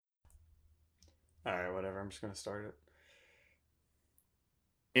All right, whatever. I'm just gonna start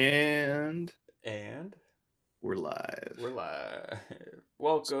And it. And we're live. we're live.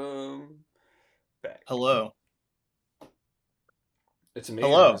 Welcome back. Hello. It's me, or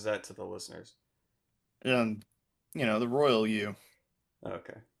Hello. is that to the listeners? Um, the royal you,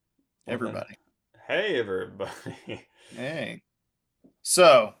 Okay. Well then, everybody. hey everybody. Hey.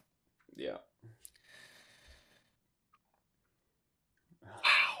 So, Yeah.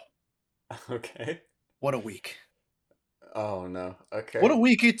 wow, Okay. what a week. Oh no. What a Okay.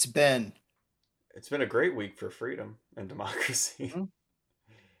 week it's been. It's been a great week for freedom and democracy. Hmm?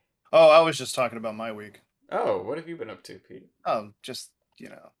 Oh, I was just talking about my week. Oh, what have you been up to, Pete? Just,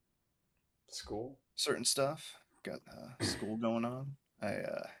 School? certain stuff. Got school going on. I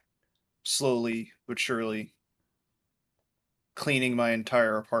slowly but surely cleaning my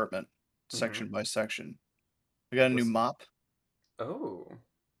entire apartment Mm-hmm. section by section. I got a new What's mop. Oh.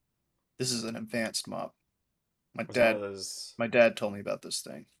 This is an advanced mop. My It's one of dad those. my dad told me about this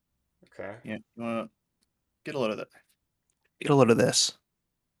thing. Okay. Yeah, you want to get a load of that. Get a load of this.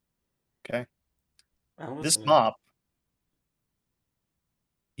 Okay. I'm This listening. mop,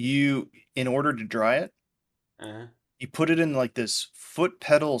 in order to dry it, Uh-huh. you put it in like this foot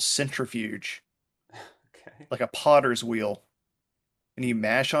pedal centrifuge, Okay. like a potter's wheel, and you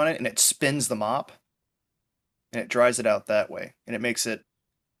mash on it and it spins the mop and it dries it out that way. And it makes it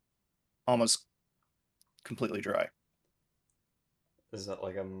almost completely dry. Is that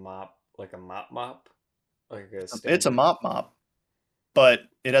like a mop, like a mop, like a It's a standard? mop, but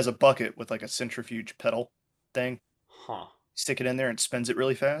it has a bucket with like a centrifuge pedal thing. Huh. Stick it in there and it spins it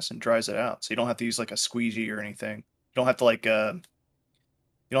really fast and dries it out. So you don't have to use like a squeegee or anything. You don't have to like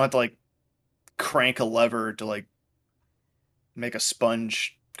crank a lever to like make a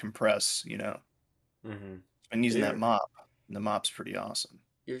sponge compress. Mm-hmm. Been using that You mop, and the mop's pretty awesome.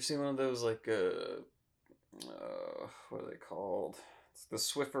 you ever seen one of those like what are they called? It's the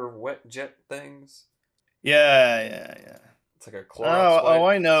Swiffer wet jet things. Yeah, yeah, yeah. It's like a Clorox Oh, wipe.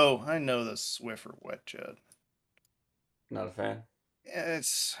 I know the Swiffer wet jet. Not a fan. Yeah,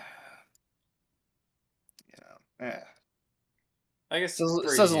 it's yeah. I guess It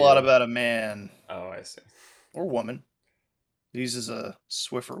for says a lot you. about a man Oh, I see. or woman who uses a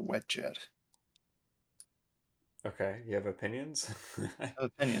Swiffer wet jet. Okay, you have opinions. I have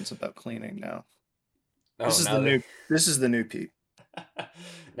opinions about cleaning now. This Oh, is the now that new. This is the new Pete.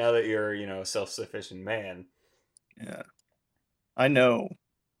 now that you're a self-sufficient man. Yeah, I know.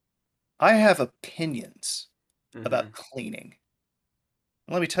 I have opinions Mm-hmm. about cleaning.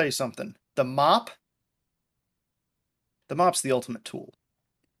 Let me tell you something. The mop's the ultimate tool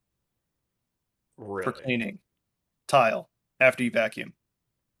for Really? cleaning tile after you vacuum.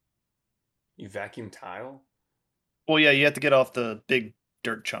 You vacuum tile? Well, yeah, you have to get off the big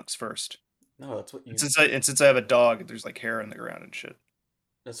dirt chunks first. No, that's what And you. since I have a dog, there's like hair in the ground and shit.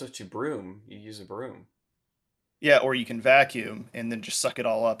 That's what you broom. You use a broom. Yeah, or you can vacuum and then just suck it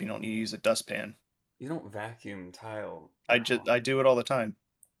all up. You don't need to use a dustpan. You don't vacuum tile. I do it all the time.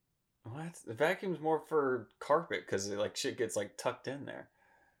 What? The vacuum's more for carpet because like shit gets like tucked in there.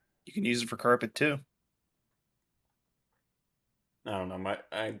 You can use it for carpet too. I don't know.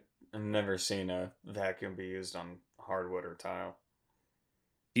 I've never seen a vacuum be used on hardwood or tile.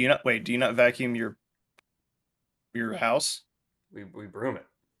 Do you not vacuum your house? We broom it.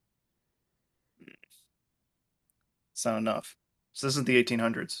 It's not enough. So this is the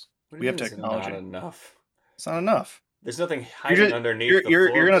 1800s. What do We you have mean it's not technology. enough? It's not enough. There's nothing You're hiding just underneath the you're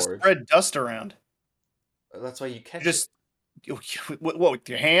gonna floorboards. spread dust around. That's why you You're catch it. just what with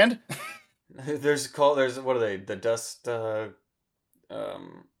your hand? There's what are they? The dust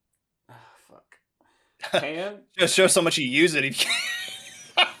um fuck. Pan? Just shows how much you use it. It's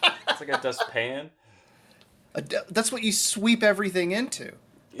like a dust pan. That's what you sweep everything into.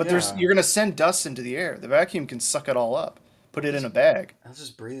 But Yeah. you're gonna send dust into the air. The vacuum can suck it all up. Put I'll it in just a bag. I'll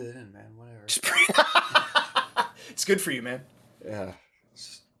just breathe it in, man. Whatever. Just it's good for you, man. Yeah.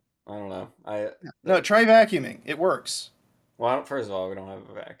 I don't know. I No, that try vacuuming. It works. well, first of all, we don't have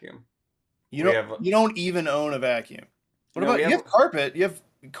a vacuum. You We don't have you don't even own a vacuum. What no, we about you have have carpet? You have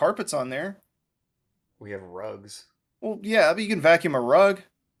carpets on there. we have rugs. Well, yeah, but you can vacuum a rug.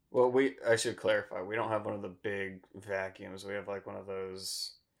 Well, we I should clarify. We don't have one of the big vacuums. We have like one of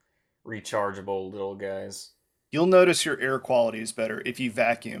those rechargeable little guys. You'll notice your air quality is better if you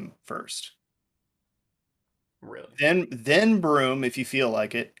vacuum first. Really? Then broom if you feel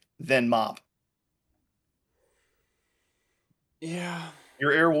like it, then mop. Yeah.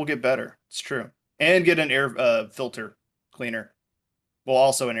 Your air will get better. It's true. And get an air filter cleaner. Well,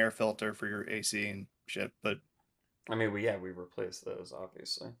 also an air filter for your AC and shit, but I mean, we replaced those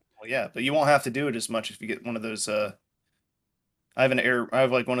obviously. Well, yeah, but you won't have to do it as much if you get one of those. I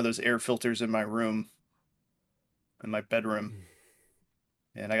have like one of those air filters in my room, in my bedroom,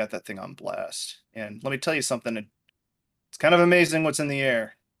 and I got that thing on blast. And let me tell you something. It's kind of amazing what's in the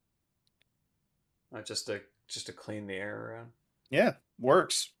air. Just to clean the air around. Yeah,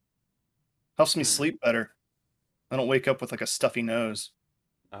 works. Helps me Hmm. sleep better. I don't wake up with like a stuffy nose.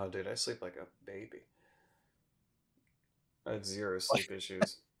 Oh, dude, I sleep like a baby. I have zero sleep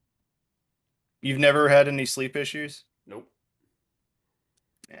issues. You've never had any sleep issues? Nope.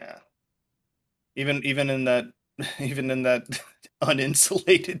 Yeah. Even in that even in that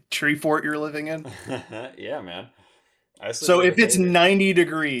uninsulated tree fort you're living in? Yeah, man. I sleep So like a if it's baby. 90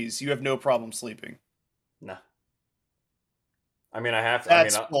 degrees, you have no problem sleeping. No. I mean, I have to. I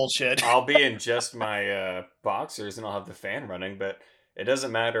mean, That's bullshit. I'll be in just my boxers and I'll have the fan running, but it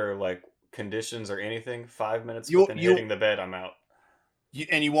doesn't matter like conditions or anything. 5 minutes You within you, hitting the bed, I'm out.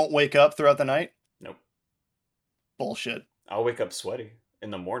 and you won't wake up throughout the night? Nope. Bullshit. I'll wake up sweaty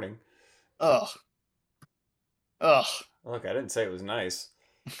in the morning. Ugh. Ugh. Look, I didn't say it was nice.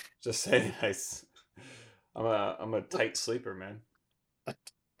 Just saying nice. I'm a tight sleeper, man.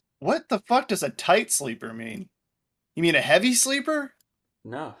 What the fuck does a tight sleeper mean? You mean a heavy sleeper?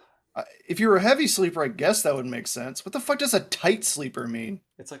 No, If you were a heavy sleeper, I guess that would make sense. What the fuck does a tight sleeper mean?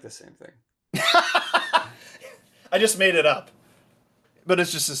 it's like the same thing. I just made it up, but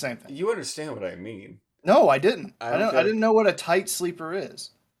it's just the same thing. You understand what I mean? No, I didn't. I I don't don't. feel I like didn't know what a tight sleeper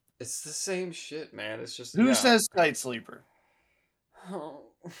is. it's the same shit, man. It's just Who yeah. says tight sleeper? Oh,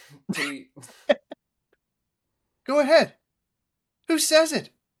 Pete. Go ahead. Who says it?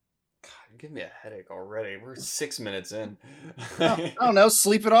 God, give me a headache already. We're 6 minutes in. I don't know.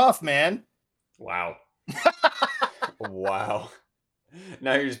 Sleep it off, man. Wow. Wow.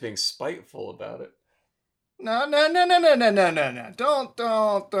 Now you're just being spiteful about it. No, no, no, no, no, no, no, no, no. Don't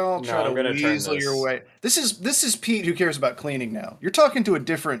No, try to I'm gonna turn weasel your this. way. This is Pete who cares about cleaning now. You're talking to a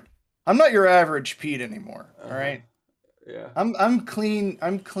different. I'm not your average Pete anymore. All Uh-huh. right. Yeah. I'm clean.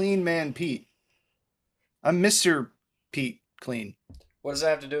 I'm clean man Pete. I'm Mr. Pete Clean. What does that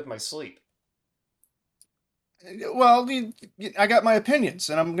have to do with my sleep? Well, I got my opinions,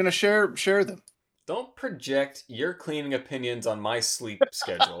 and I'm gonna share them. Don't project your cleaning opinions on my sleep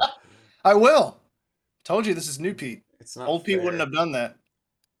schedule. I will. Told you this is new Pete. It's not Old Pete wouldn't fair. have done that.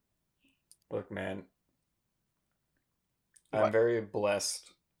 Look, man, I'm What? very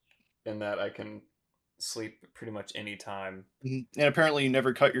blessed in that I can sleep pretty much any time. And apparently, you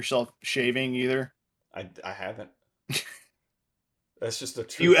never cut yourself shaving either. I haven't. That's just a Do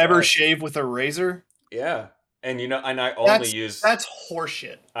true you ever fact. shave with a razor? Yeah. And I only use That's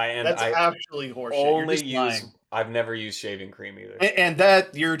horseshit. That's I actually horseshit. You're only just use lying. I've never used shaving cream either. And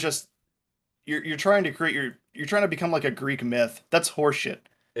that you're trying to create you're trying to become like a Greek myth. That's horseshit.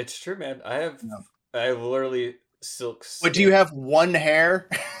 It's true, man. No. I have literally silk What do you skin. have one hair?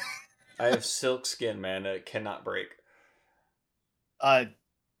 I have silk skin, man. It cannot break. uh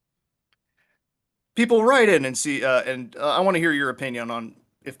People write in and see and I want to hear your opinion on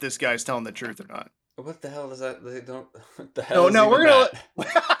if this guy's telling the truth or not. What the hell does that? They don't. What the hell No, is no, even we're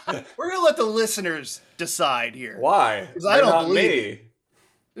that? gonna let the listeners decide here. Why? Because I They're don't not believe it. me.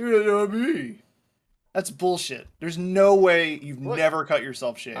 They're not me. That's bullshit. There's no way you've Look, never cut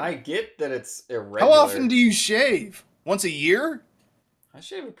yourself shaving. I get that it's How often irregular. do you shave? Once a year? I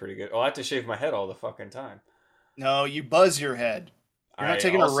shave it pretty good. Oh, I have to shave my head all the fucking time. No, you buzz your head. You're not I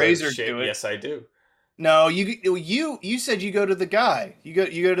taking a also razor shave. to it. Yes, I do. No, you said you go to the guy. You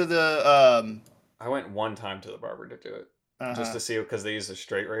go to the I went one time to the barber to do it, just uh-huh. to see because they use a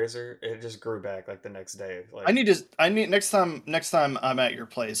straight razor. It just grew back like the next day. I Like, need to I need next time I'm at your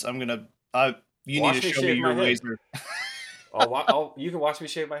place, I'm gonna I you need to watch me show me shave my your head. razor. You can watch me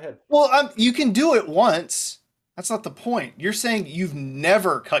shave my head. Well, you can do it once. That's not the point. You're saying you've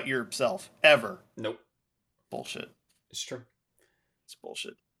never cut yourself ever. Nope, Bullshit. it's true. It's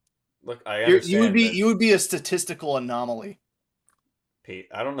bullshit. Look, I You would understand be that, you would be a statistical anomaly. Pete.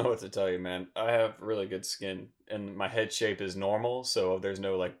 I don't know what to tell you, man. I have really good skin, and my head shape is normal, so there's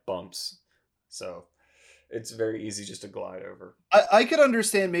no like bumps. So it's very easy just to glide over. I could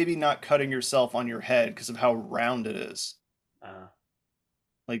understand maybe not cutting yourself on your head because of how round it is, Uh,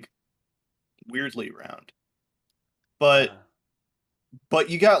 like weirdly round. But uh,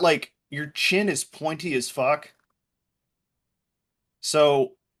 you got like your chin is pointy as fuck.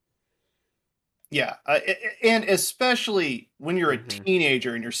 So yeah, and especially when you're a mhm.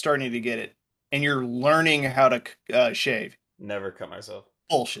 teenager and you're starting to get it, and you're learning how to shave. Never cut myself.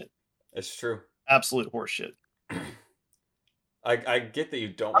 Bullshit. It's true. Absolute horseshit. I get that you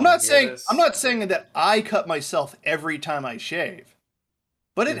don't I'm want not to hear saying I'm this, not saying that I cut myself every time I shave,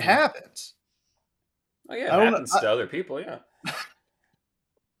 but it hmm happens. Oh yeah, I it don't know. happens to other people. Yeah.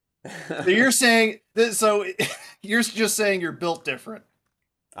 So you're saying that? So you're just saying you're built different.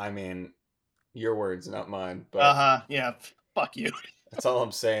 I mean, your words, not mine. Uh But huh. Yeah. Fuck you. that's all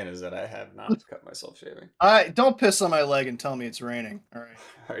I'm saying is that I have not cut myself shaving. I don't piss on my leg and tell me it's raining. All right.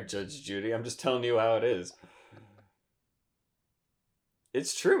 All right, Judge Judy, I'm just telling you how it is.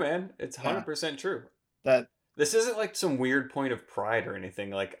 It's true, man. It's Yeah. 100% true. That. This isn't like some weird point of pride or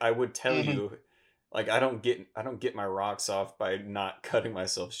anything. Like I would tell Mhm. you, like I don't get my rocks off by not cutting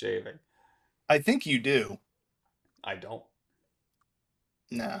myself shaving. I think you do. I don't.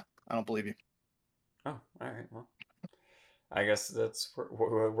 Nah, I don't believe you. Oh, all right. Well, I guess that's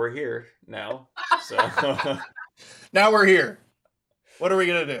we're here now. So, Now we're here. What are we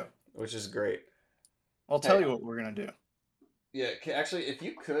gonna do? which is great. I'll tell Hey, you what we're gonna do. yeah, actually, if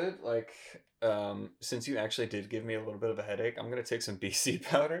you could, like, since you actually did give me a little bit of a headache, I'm gonna take some BC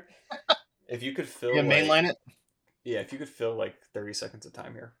powder. If you could You fill gonna like, mainline it? yeah, if you could fill like 30 seconds of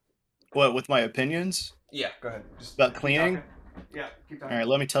time here. What with my opinions Yeah, go ahead. Just about keep talking. cleaning? Yeah, keep All talking. right,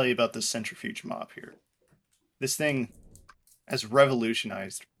 let me tell you about this centrifuge mop here. This thing has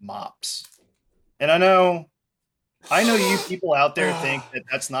revolutionized mops, and I know you people out there think that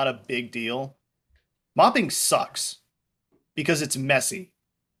that's not a big deal. Mopping sucks because it's messy.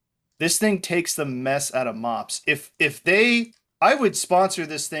 This thing takes the mess out of mops. If they, I would sponsor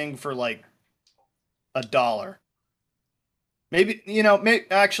this thing for like $1. Maybe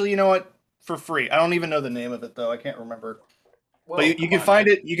actually, you know what? For free. I don't even know the name of it though. I can't remember. But Whoa, you come can on, find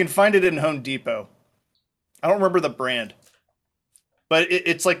man. it. You can find it in Home Depot. I don't remember the brand, but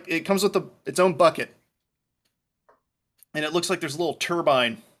it's like it comes with its own bucket, and it looks like there's a little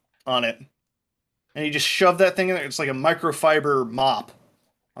turbine on it, and you just shove that thing in there. It's like a microfiber mop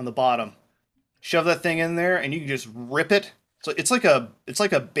on the bottom. Shove that thing in there, and you can just rip it. So it's like a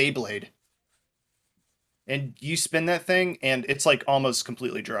Beyblade, and you spin that thing, and it's like almost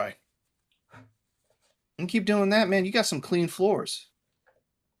completely dry. And keep doing that, man. You got some clean floors.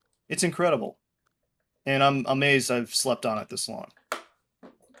 It's incredible, and I'm amazed I've slept on it this long.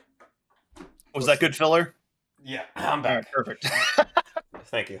 Was What's that the? good filler? Yeah, I'm All right, back. perfect.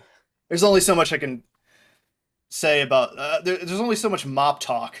 Thank you. There's only so much I can say about. There's only so much mop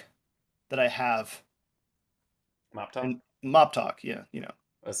talk that I have, Mop talk. and mop talk, yeah,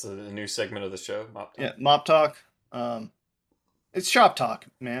 That's the new segment of the show. Mop yeah, talk. mop talk. Um, it's shop talk,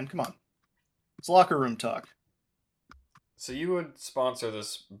 man. Come on, it's locker room talk. So you would sponsor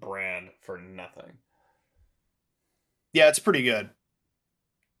this brand for nothing? Yeah, it's pretty good.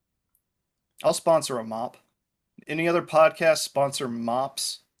 I'll sponsor a mop. Any other podcast sponsor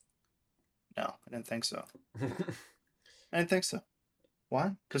mops? No, I didn't think so. I didn't think so.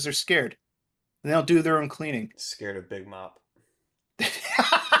 Why? Because they're scared. And they don't do their own cleaning. Scared of Big Mop.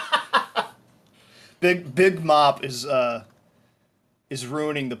 Big Mop is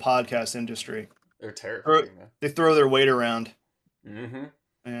ruining the podcast industry. They're Throw- terrifying, man. They throw their weight around. Mm-hmm.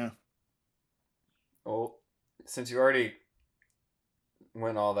 Yeah. Well, since you already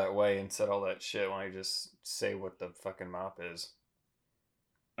went all that way and said all that shit, why don't you just say what the fucking mop is?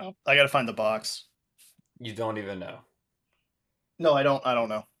 Oh, I gotta find the box. You don't even know. No, I don't. I don't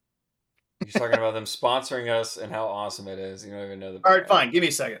know. You're talking about them sponsoring us and how awesome it is. You don't even know the All right, brand. fine. Give me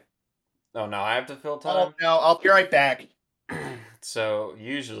a second. Oh, now I have to fill Oh time? no, I'll be right back. So,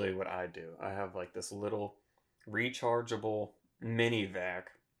 usually what I do, I have like this little rechargeable mini vac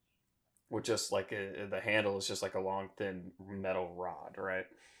with just like the handle is just like a long, thin metal rod, right?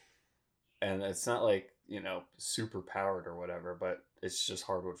 And it's not like, super powered or whatever, but it's just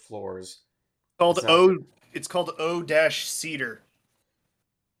hardwood floors. Called It's not O. It's called O dash cedar,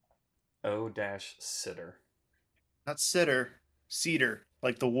 O-Sitter. not cider. Cedar,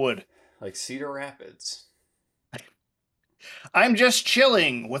 like the wood. Like Cedar Rapids. I'm just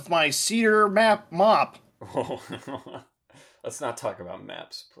chilling with my cedar mop. Let's not talk about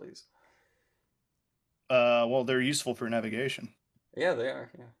maps, please. Well, they're useful for navigation Yeah, they are.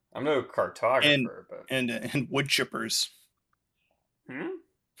 Yeah. I'm no and cartographer, but and wood chippers. hmm?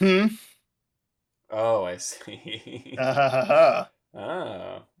 Hmm. Oh, I see. Ha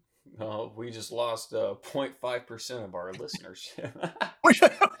Oh, well, we just lost 0.5% of our listenership.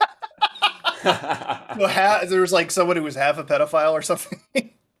 Well, there was like someone who was half a pedophile or something.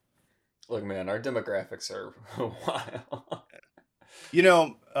 Look, man, our demographics are wild. You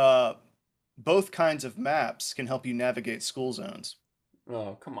know, both kinds of maps can help you navigate school zones.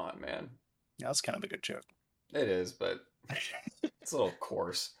 Oh, come on, man. Yeah, that's kind of a good joke. It is, but it's a little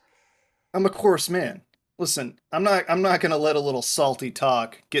coarse. I'm a coarse man. Listen, I'm not gonna let a little salty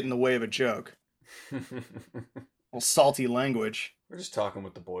talk get in the way of a joke. A little salty language. We're just talking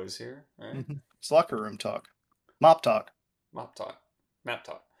with the boys here, right? It's locker room talk. Mop talk. Mop talk, map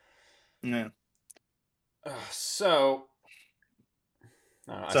talk. Yeah. So,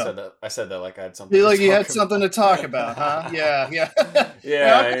 I So said that. I said that like I had something. you To like you talk had something to talk about, huh? Yeah, yeah.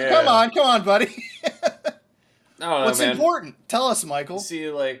 Yeah, Come on, buddy. I don't know, What's man. important? Tell us, Michael. See,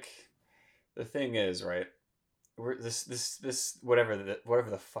 like, the thing is, right? We're this whatever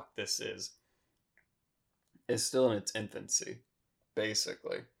the fuck this is still in its infancy,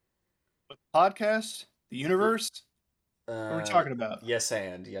 basically. Podcast, the universe. What are we talking about? Yes,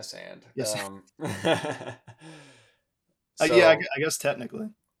 and Yes. Yeah, So I guess technically.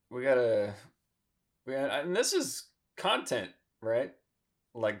 we gotta, and this is content, right?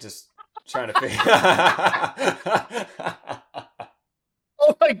 Like just trying to figure.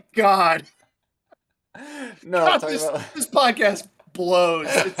 Oh my god! No, God, I'm talking about this podcast blows.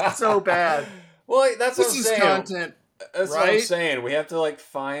 It's so bad. Well, that's what This I'm is saying. content, That's what I'm right? saying. We have to like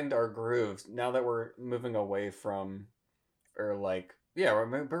find our groove now that we're moving away from, or like, yeah,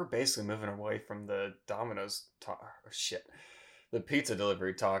 we're basically moving away from the Domino's talk. Shit, the pizza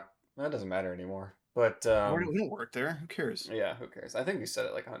delivery talk. That doesn't matter anymore. But We don't work there. Who cares? yeah, who cares? I think we said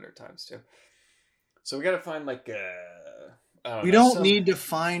it like 100 times too. So we got to find like I don't We know, don't some need to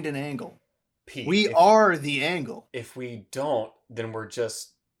find an angle. Pete. We are the angle. If we don't, then we're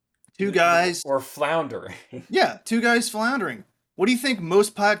just Two guys. We're floundering. Yeah, two guys floundering. What do you think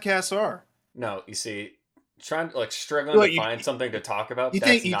most podcasts are? No, you see, trying to like struggling to find something to talk about. You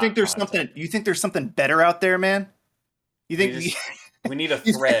think there's something? You think there's something better out there, man? You think we need a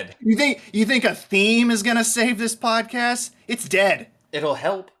thread? You think a theme is gonna save this podcast? It's dead. It'll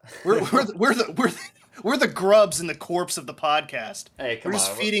help. We're the grubs in the corpse of the podcast. Hey, come on. We're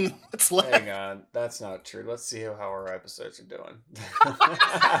just feeding what's left. Hang on, that's not true. Let's see how our episodes are doing.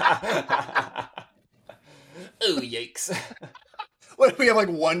 Oh, yikes. What, we have like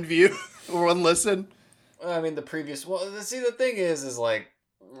one view or one listen? I mean, the previous. Well, see, the thing is like,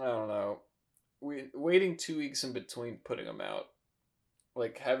 I don't know. Waiting 2 weeks in between putting them out,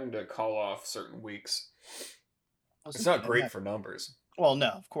 like having to call off certain weeks. It's not great for numbers. Well, no,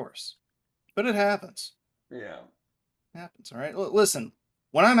 of course, but it happens. Yeah, it happens. All right. Listen,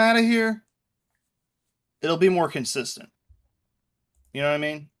 when I'm out of here, it'll be more consistent. You know what I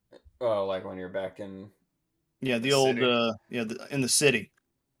mean? Oh, like when you're back in. Yeah, the old in the city.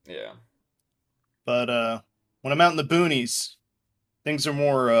 Yeah. But when I'm out in the boonies, things are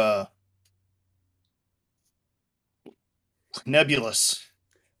more nebulous.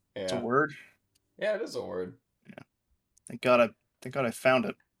 Yeah. It's a word. Yeah, it is a word. Yeah. Thank God I found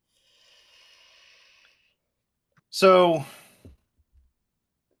it. So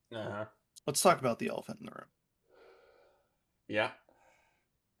let's talk about the elephant in the room. Yeah.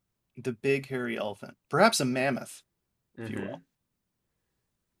 The big hairy elephant. Perhaps a mammoth, if you will.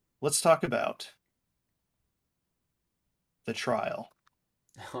 Let's talk about the trial.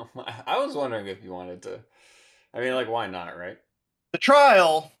 I was wondering if you wanted to. I mean, like, why not, right? The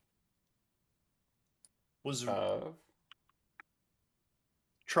trial was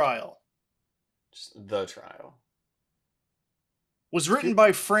trial. Just the trial. Was written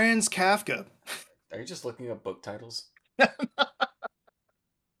by Franz Kafka. Are you just looking up book titles?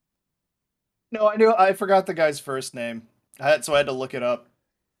 No, I forgot the guy's first name. So I had to look it up.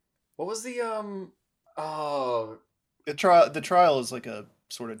 What was the The trial is like a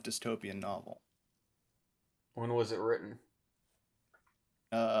sort of dystopian novel. When was it written?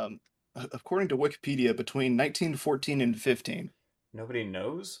 According to Wikipedia, between 1914 and 15. Nobody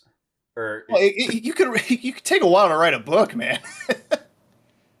knows? Or well, you could take a while to write a book, man.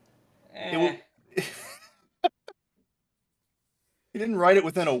 You didn't write it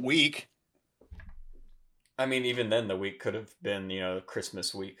within a week. I mean, even then, the week could have been,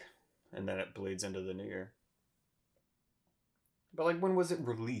 Christmas week, and then it bleeds into the new year. But, like, when was it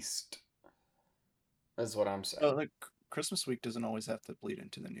released? That's what I'm saying. Like, Christmas week doesn't always have to bleed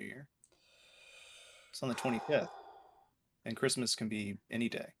into the new year. It's on the 25th. And Christmas can be any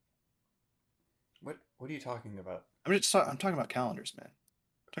day. What are you talking about? I'm talking about calendars, man.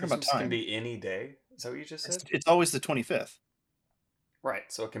 I'm talking Christmas about time. Can be any day? Is that what you just said? It's always the 25th. Right,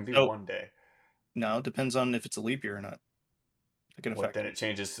 so it can be one day. No, it depends on if it's a leap year or not. It can affect then it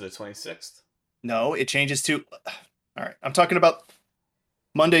changes to the 26th? No, it changes to... All right, I'm talking about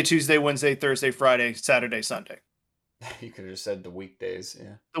Monday, Tuesday, Wednesday, Thursday, Friday, Saturday, Sunday. You could have just said the weekdays,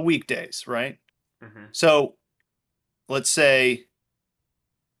 yeah. The weekdays, right? Mm-hmm. So, let's say...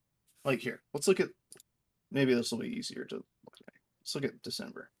 Like here, let's look at... Maybe this will be easier to look at. Let's look at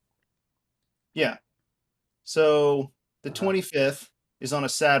December. Yeah. So the Uh-huh. 25th is on a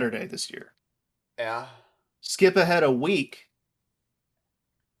Saturday this year. Yeah. Skip ahead a week.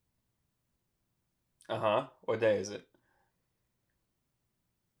 Uh-huh. What day is it?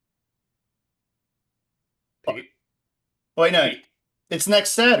 Oh, Pete? wait, no, Pete. it's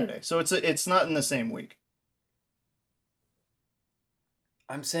next Saturday, so it's not in the same week.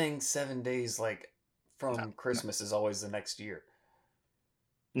 I'm saying 7 days like No, from no, Christmas is always the next year.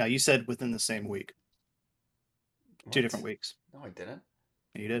 no. You said within the same week, 2 different What? weeks. No, I didn't.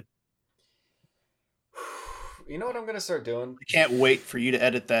 You did. You know what I'm gonna start doing? I can't wait for you to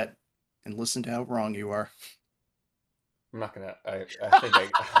edit that and listen to how wrong you are. I'm not gonna. I think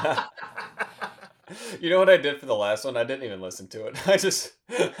I. You know what I did for the last one? I didn't even listen to it. I just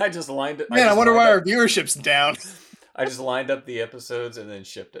lined it. I Man, I just wonder lined why our up. viewership's down. I just lined up the episodes and then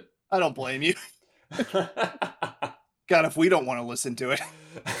shipped it. I don't blame you. God, if we don't want to listen to it.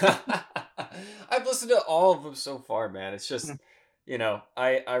 I've listened to all of them so far, man. It's just,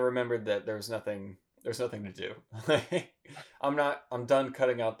 I remembered that there's nothing to do. I'm done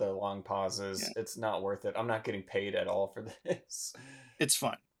cutting out the long pauses. Yeah, It's not worth it. I'm not getting paid at all for this. it's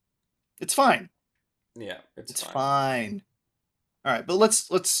fine. It's fine. Yeah, it's It's fine. fine. All right, but let's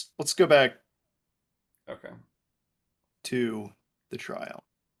go back Okay. to the trial.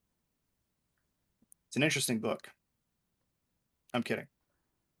 It's an interesting book. I'm kidding.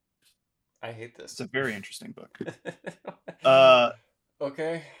 I hate It's this. a very interesting book. Uh,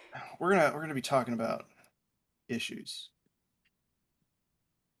 Okay. we're gonna be talking about issues.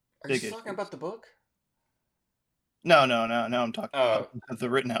 Are you Big still talking issues. about the book? No. I'm talking Oh. about the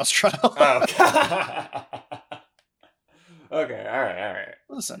Rittenhouse trial. Oh. Okay. All right. All right.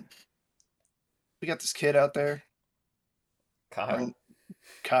 Listen, we got this kid out there, Kyle.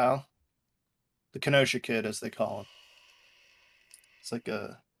 Kyle, the Kenosha kid, as they call him. It's like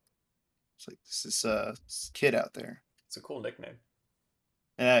this kid out there. It's a cool nickname.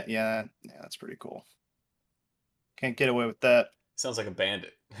 Yeah, that's pretty cool. Can't get away with that. Sounds like a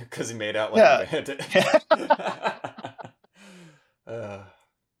bandit because he made out like Yeah. a bandit.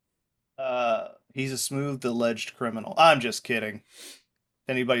 He's a smooth alleged criminal. I'm just kidding. If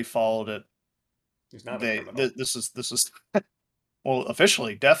anybody followed it, He's not a criminal. this is well,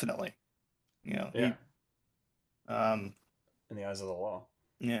 officially, definitely. Yeah. Um, In the eyes of the law.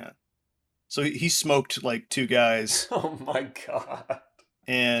 yeah. So he smoked like 2 guys Oh my god.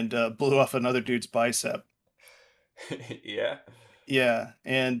 and blew off another dude's bicep. Yeah. Yeah,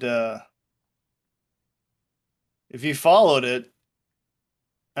 and if you followed it,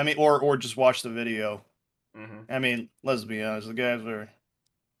 I mean, or just watch the video. Mm-hmm. I mean, let's be honest,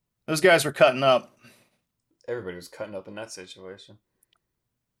 those guys were cutting up. Everybody was cutting up in that situation.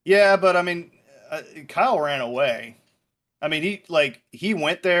 Yeah, but I mean, Kyle ran away. I mean, he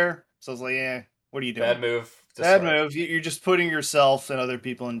went there, so I was like, yeah, what are you doing? Bad move. Bad move. You're just putting yourself and other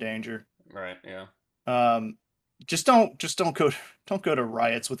people in danger. Right. Yeah. Just don't go to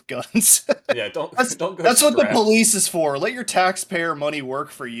riots with guns. Yeah. Don't That's don't go. that's what the strapped. police is for. Let your taxpayer money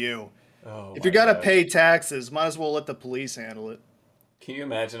work for you. Oh If my you got to god. pay taxes, might as well let the police handle it. Can you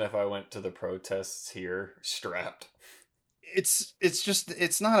imagine if I went to the protests here strapped? It's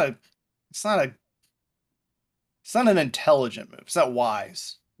not an intelligent move. It's not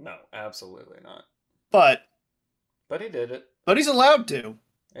wise. No, absolutely not. But But he did it. he's allowed to.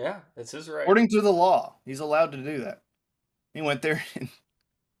 Yeah, it's his right. According to the law, he's allowed to do that. He went there and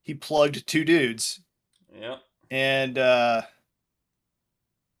he plugged 2 dudes. Yep. And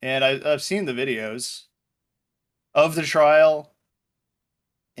I've seen the videos of the trial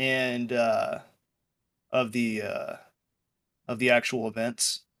and of the actual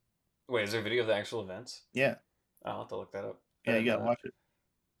events. Wait, is there a video of the actual events? Yeah. I'll have to look that up. Yeah, you gotta watch it.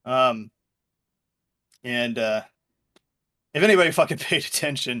 And if anybody fucking paid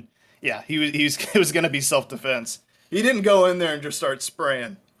attention, yeah, he was it was gonna be self-defense. He didn't go in there and just start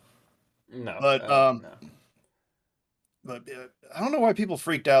spraying. No. But no. But I don't know why people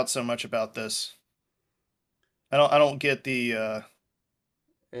freaked out so much about this. I don't get the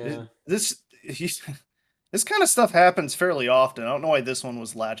Yeah. this this kind of stuff happens fairly often. I don't know why this one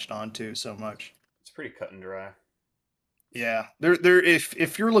was latched onto so much. It's pretty cut and dry. Yeah, there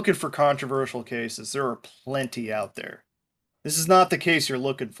if you're looking for controversial cases, there are plenty out there. This is not the case you're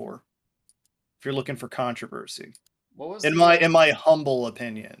looking for. If you're looking for controversy, What was in my humble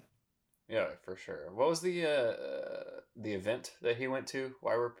opinion. Yeah, for sure. What was the event that he went to?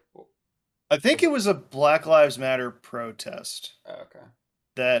 Why were I think it was a Black Lives Matter protest okay.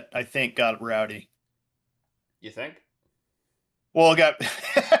 that I think got rowdy. You think? Well, it got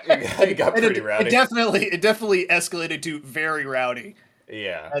It got pretty rowdy. It definitely escalated to very rowdy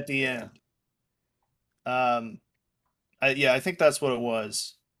Yeah. at the end. I think that's what it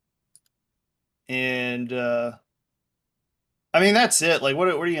was. And I mean, that's it. Like, what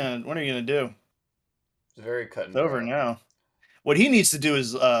are you gonna do? It's very cut It's and over dry. now. What he needs to do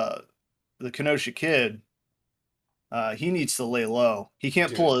is the Kenosha Kid. He needs to lay low. Dude,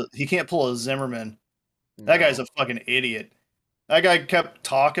 He can't pull a Zimmerman. That guy's no. a fucking idiot. That guy kept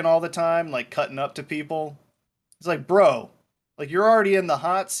talking all the time, like cutting up to people. It's like, bro, like you're already in the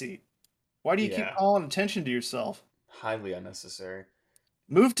hot seat. Why do you keep Yeah. calling attention to yourself? Highly unnecessary.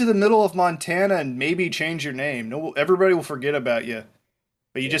 Move to the middle of Montana and maybe change your name. No, everybody will forget about you.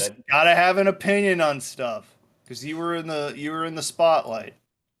 But you Yeah, just that gotta have an opinion on stuff because you were in the spotlight.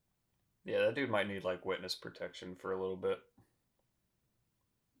 yeah, that dude might need like witness protection for a little bit.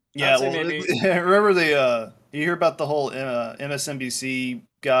 I'd Yeah, say well, maybe remember the you hear about the whole MSNBC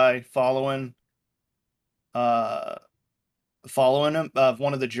guy uh following him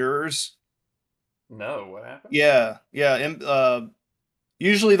one of the jurors. no, what happened? Yeah.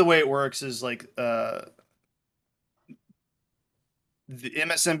 Usually the way it works is like the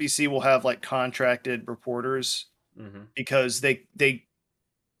MSNBC will have like contracted reporters Mm-hmm. because they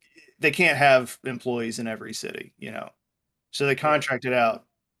can't have employees in every city, you know. So they Yeah. contract it out.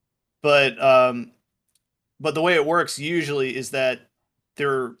 But but the way it works usually is that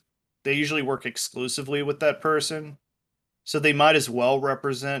they're they usually work exclusively with that person. So they might as well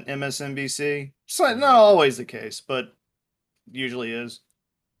represent MSNBC. It's not Mm-hmm. always the case, but usually is.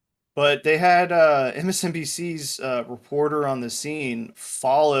 But they had MSNBC's reporter on the scene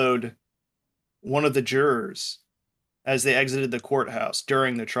followed one of the jurors as they exited the courthouse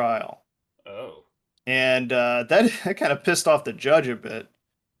during the trial, Oh. and that kind of pissed off the judge a bit.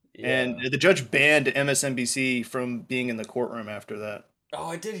 And Yeah. the judge banned MSNBC from being in the courtroom after that. Oh,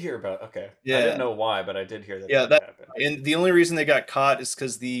 I did hear about. Okay, I didn't Yeah, know why, but I did hear that yeah, that that. happened. And the only reason they got caught is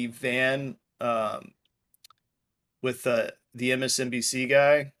because the van with the MSNBC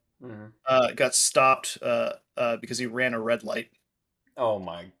guy Mm-hmm. got stopped because he ran a red light. Oh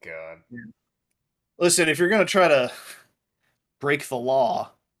my god, Listen, if you're gonna try to break the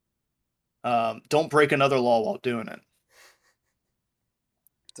law, don't break another law while doing it.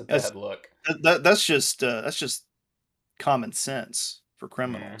 it's a That's bad look. that's just common sense for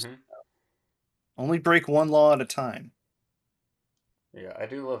criminals. Mm-hmm. Only break one law at a time. Yeah, I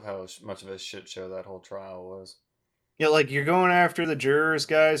do love how much of a shit show that whole trial was. Yeah, like you're going after the jurors,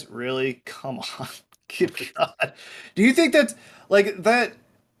 guys. Really? Come on. Good God. Do you think that's like that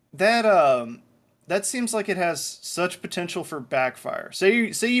that seems like it has such potential for backfire.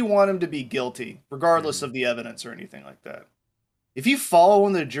 Say you want him to be guilty, regardless Mm-hmm. of the evidence or anything like that. If you follow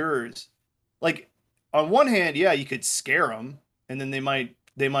one of the jurors, like on one hand, yeah, you could scare them, and then they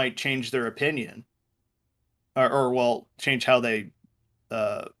might change their opinion, or well, change how they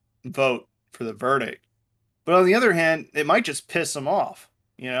uh, vote for the verdict. But on the other hand, it might just piss them off,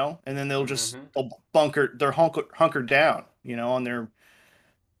 you know, and then Mm-hmm. they're hunkered down, you know, on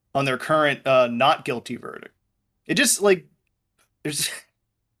their current not guilty verdict. It just like there's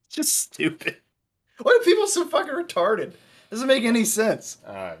it's just stupid. Why are people so fucking retarded? Doesn't make any sense.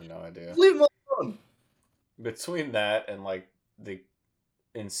 I have no idea. Leave them alone. Between that and like the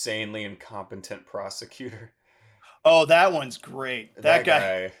insanely incompetent prosecutor, Oh, that one's great. That that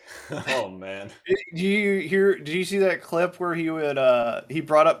guy. guy. Oh man. Do you hear? Did you see that clip where he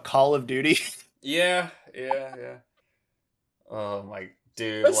brought up Call of Duty? Yeah, yeah, yeah. Oh my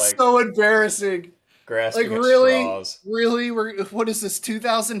dude, That's like so embarrassing. Like grasping at really, straws. really, we're what is this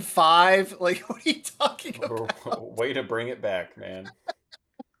 2005? Like what are you talking about? Way to bring it back, man.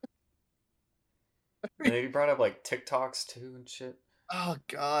 And he brought up like TikToks too and shit. Oh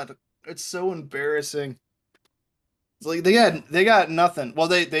God, it's so embarrassing. It's like they got nothing. Well,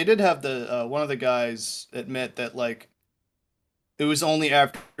 they did have the one of the guys admit that like it was only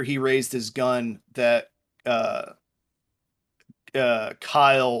after he raised his gun that uh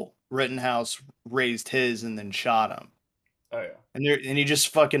Kyle Rittenhouse raised his and then shot him. Oh yeah. And he just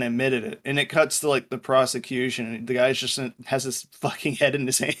fucking admitted it. And it cuts to like the prosecution and the guy's just has his fucking head in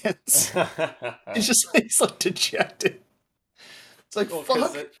his hands. He's like dejected. It's like Well,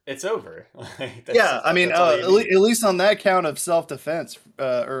 because fuck. it's over. Like, Yeah, I mean, that's all you need. at least on that count of self-defense,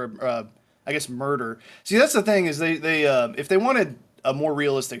 or I guess murder. See, that's the thing is they if they wanted a more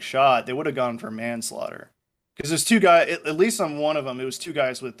realistic shot, they would have gone for manslaughter. Because there's two guys, at least on one of them, it was two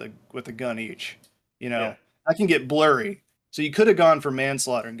guys with a gun each. You Yeah. know, I can get blurry. So you could have gone for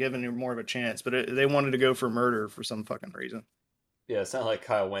manslaughter and given him more of a chance, but they wanted to go for murder for some fucking reason. Yeah, it's not like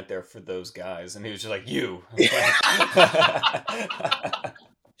Kyle went there for those guys and he was just like, you.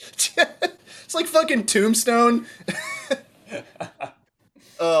 It's like fucking Tombstone.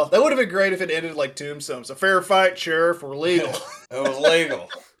 That would have been great if it ended like Tombstone. It's a fair fight, Sheriff. We're legal. It was legal.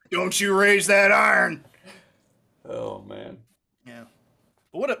 Don't you raise that iron. Oh man. Yeah.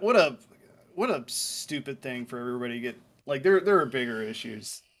 What a stupid thing for everybody to get. Like there are bigger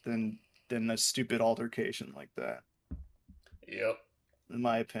issues than a stupid altercation like that. Yep. In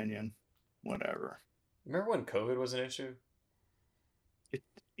my opinion. Whatever. Remember when COVID was an issue?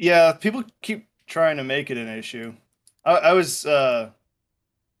 Yeah, people keep trying to make it an issue. I was how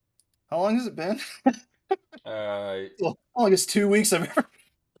long has it been? Well, I guess 2 weeks I've ever.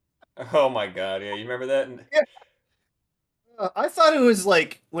 Oh my god, yeah, you remember that? Yeah. I thought it was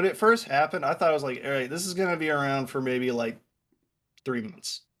like when it first happened, I thought it was like, all right, this is gonna be around for maybe like 3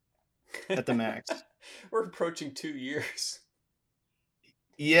 months at the max. We're approaching 2 years.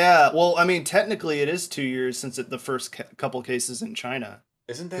 Yeah, well, I mean, technically it is 2 years since the first couple cases in China.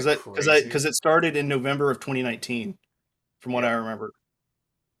 Isn't that crazy? Because it started in November of 2019, from what I remember.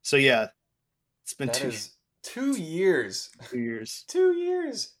 So yeah, it's been that is 2 years. 2 years. 2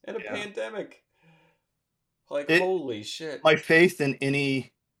 years in a pandemic. Like, holy shit. My faith in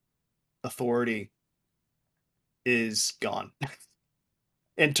any authority is gone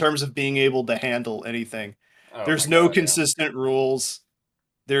in terms of being able to handle anything. There's no consistent rules.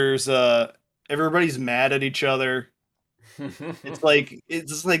 There's everybody's mad at each other. It's like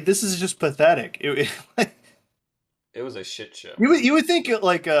this is just pathetic. It was a shit show. You would think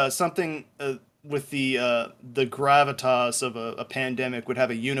like something with the gravitas of a pandemic would have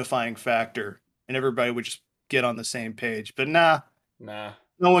a unifying factor and everybody would just get on the same page. But nah.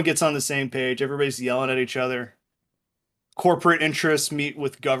 No one gets on the same page. Everybody's yelling at each other. Corporate interests meet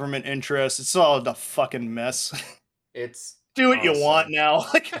with government interests. It's all a fucking mess. It's do what you want now.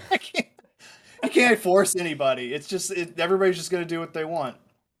 Like you can't force anybody. It's just everybody's just gonna do what they want,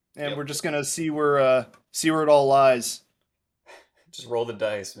 and we're just gonna see where it all lies. Just roll the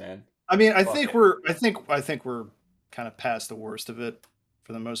dice, man. I mean, I think we're kind of past the worst of it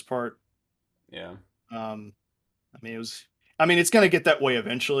for the most part. Yeah. I mean, it's gonna get that way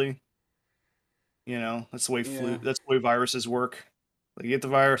eventually. You know, that's the way that's the way viruses work. Like, you get the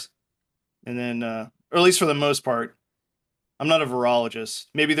virus, and then, or at least for the most part, I'm not a virologist.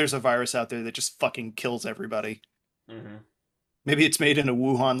 Maybe there's a virus out there that just fucking kills everybody. Mm-hmm. Maybe it's made in a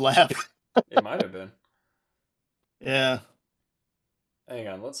Wuhan lab. It might have been. Yeah. Hang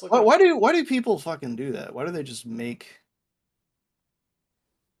on, let's look. Why do people fucking do that? Why do they just make?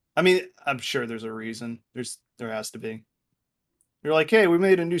 I mean, I'm sure there's a reason. There has to be. You're like, hey, we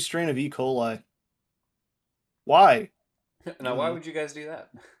made a new strain of E. coli. Why? Now, why would you guys do that?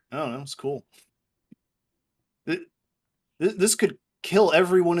 I don't know. It's cool. This could kill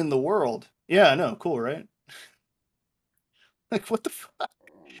everyone in the world. Yeah, I know. Cool, right? Like, what the fuck?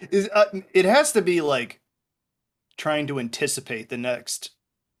 It has to be like trying to anticipate the next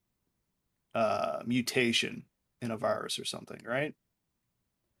mutation in a virus or something, right?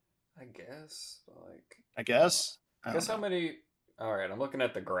 I guess. I guess how many? All right, I'm looking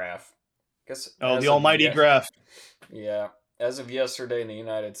at the graph. The almighty graph. Yeah, as of yesterday in the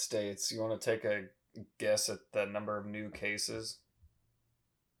United States, you want to take a guess at the number of new cases?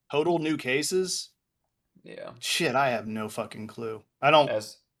 Total new cases? Yeah. Shit, I have no fucking clue. I don't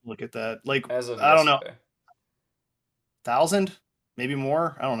look at that. Like, I don't know. 1,000? Maybe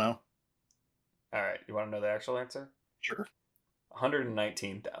more? I don't know. All right, you want to know the actual answer? Sure.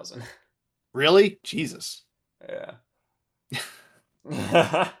 119,000. Really? Jesus. Yeah.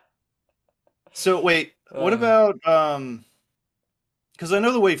 So wait, what about because I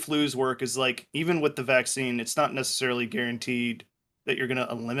know the way flus work is like, even with the vaccine, it's not necessarily guaranteed that you're gonna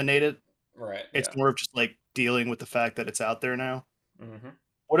eliminate it. Right. It's more of just like dealing with the fact that it's out there now. Mm-hmm.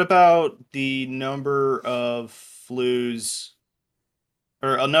 What about the number of flus,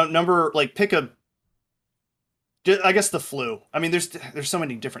 or a number, like, pick a? I guess the flu. I mean, there's so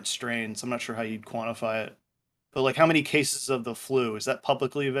many different strains. I'm not sure how you'd quantify it. But, like, how many cases of the flu? Is that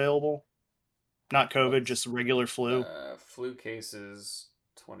publicly available? Not COVID, just regular flu? Flu cases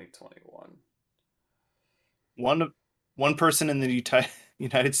 2021. One person in the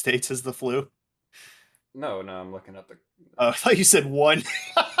United States has the flu? No, I'm looking at the... I thought you said one.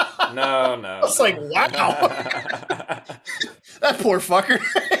 No. I was like, wow. That poor fucker.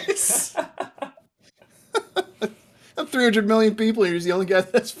 300 million people, and he's the only guy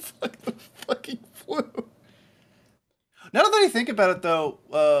that's fucking flu. Now that I think about it, though,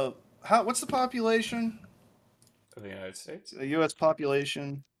 what's the population of the United States? The U.S.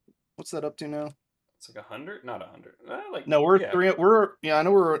 population. What's that up to now? It's like 100, not 100.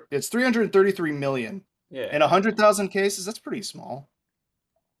 It's 333 million. Yeah. And 100,000 cases. That's pretty small.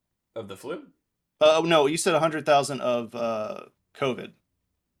 Of the flu? No, you said 100,000 of COVID.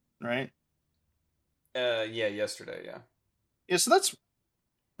 right? Yeah, yesterday, yeah. Yeah, so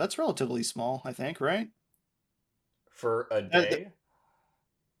that's relatively small, I think, right? For a Uh, day?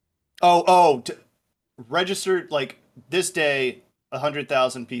 oh, registered like this day,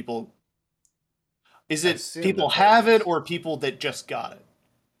 100,000 people. Is I it assume people that's what it have it is. or people that just got it,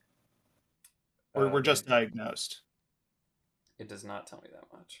 or were They just diagnosed? It does not tell me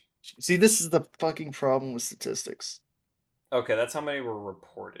that much. See, this is the fucking problem with statistics. Okay, that's how many were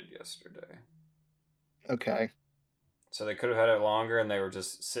reported yesterday. Okay. So they could have had it longer and they were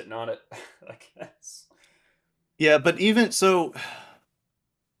just sitting on it, I guess. Yeah, but even so,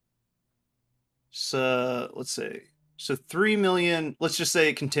 let's say, so 3 million, let's just say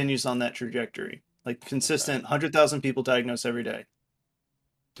it continues on that trajectory, like Okay. consistent 100,000 people diagnosed every day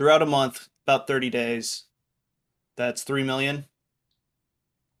throughout a month, about 30 days. That's 3 million.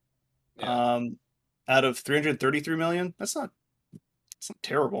 Yeah. Um, Out of 333 million, it's not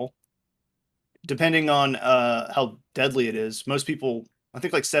terrible. Depending on how deadly it is, most people, I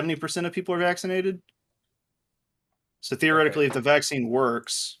think like 70% of people are vaccinated. So Okay. theoretically, if the vaccine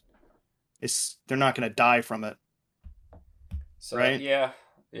works, they're not going to die from it, So that, right? yeah.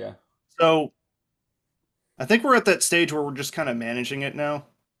 Yeah. So I think we're at that stage where we're just kind of managing it now.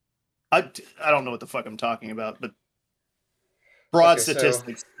 I don't know what the fuck I'm talking about, but broad Okay, so,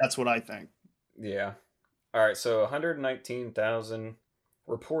 statistics, that's what I think. yeah. All right, so 119,000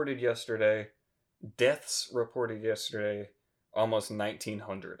 reported yesterday. Deaths reported yesterday, almost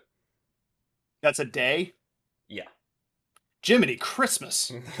 1,900. That's a day. Yeah. Jiminy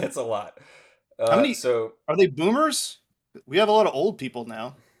Christmas. That's a lot. How many So, are they boomers? We have a lot of old people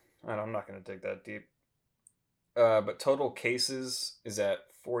now. I'm not going to dig that deep. But total cases is at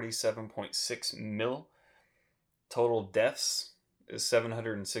 47.6 mil. Total deaths is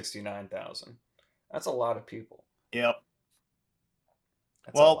 769,000. That's a lot of people. Yep.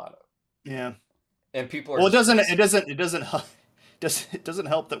 That's a Well, lot of, yeah. and people are Well, just crazy. it doesn't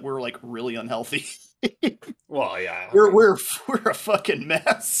help that we're like really unhealthy. Well, yeah, I we're mean, we're we're a fucking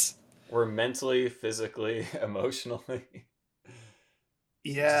mess. we're mentally, physically, emotionally.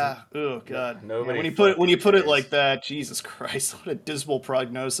 Just Yeah. Oh god. Yeah. nobody When fucking you put it like cares. that, Jesus Christ, what a dismal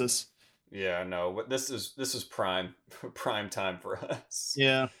prognosis. Yeah, no, but this is prime prime time for us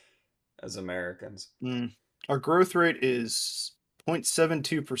Yeah. as Americans. Mm. Our growth rate is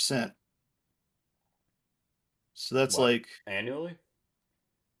 0.72%. So that's What, like, annually?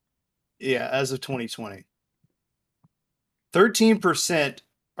 yeah, as of 2020. 13%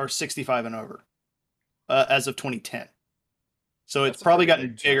 are 65 and over as of 2010. So it's That's a probably pretty big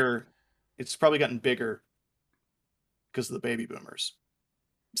gotten jump. bigger. It's probably gotten bigger because of the baby boomers.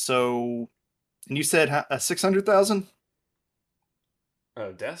 So, and you said 600,000?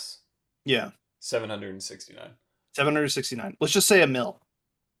 Deaths Yeah, 769. 769. Let's just say a mil.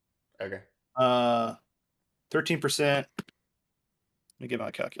 Okay. Uh, 13%. Let me get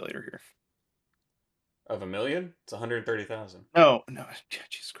my calculator here. Of a million, it's 130,000. No, no,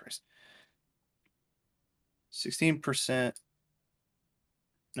 Jesus Christ. 16%.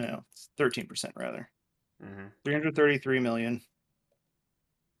 No, 13% rather. Mm-hmm. 333 million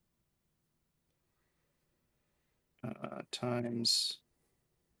times.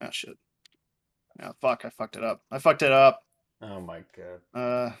 Oh shit. Oh fuck, I fucked it up. I fucked it up. Oh my god.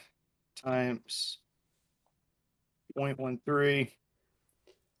 Uh, Times 0.13. Wait a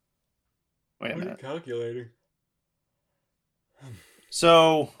What are you minute. calculating?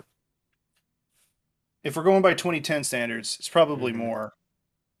 So if we're going by 2010 standards, it's probably Mm-hmm. more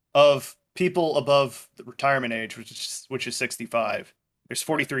of people above the retirement age, which is 65. There's Right.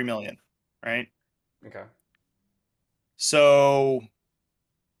 43 million, right? Okay. So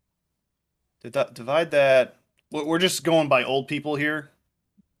divide that. We're just going by old people here.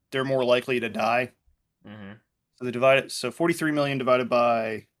 They're more likely to die. Mm-hmm. So they divide it. So 43 million divided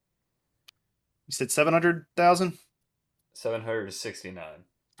by, you said 700,000? 769.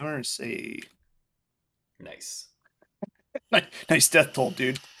 I'm going to say, Nice. nice death toll,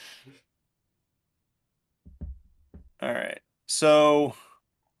 dude. All right. So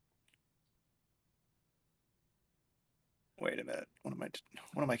wait a minute. What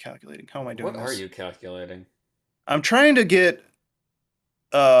am I calculating? How am I What doing are this? you calculating? I'm trying to get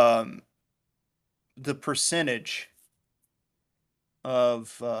um the percentage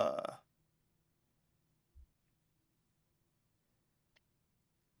of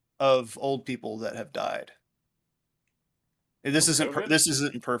old people that have died. From COVID? This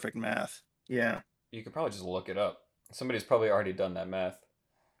isn't perfect math. Yeah. You could probably just look it up. Somebody's probably already done that math.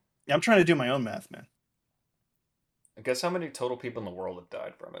 Yeah, I'm trying to do my own math, man. Guess how many total people in the world have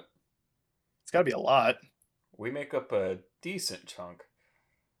died from it? It's got to be a lot. We make up a decent chunk.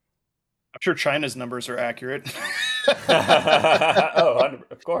 I'm sure China's numbers are accurate. Oh,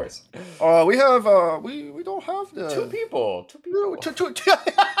 of course. We have we don't have Two the people. Two people.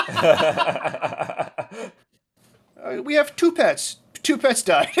 we have two pets. Two pets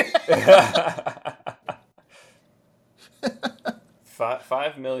died.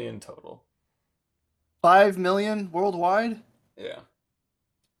 5 million total. 5 million worldwide. Yeah.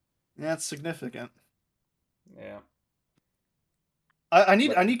 That's significant. Yeah. I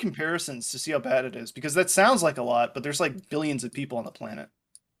need But comparisons to see how bad it is because that sounds like a lot, but there's like billions of people on the planet.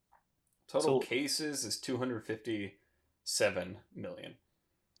 total So cases is 257 million.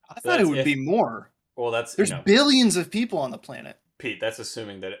 I But thought it that's would if, be more. well, that's, There's billions of people on the planet. Pete, that's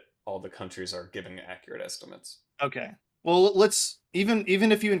assuming that all the countries are giving accurate estimates. Okay. Well, let's even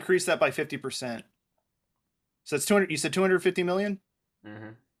if you increase that by 50%. So that's 200. You said 250 million.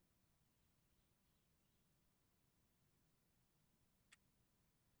 Mm-hmm.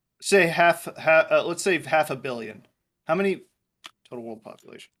 Say let's say half a billion. How many total world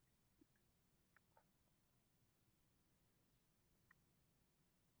population?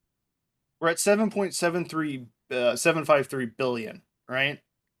 We're at 7.753 billion, right?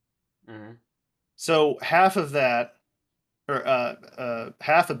 Mm-hmm. So half of that, or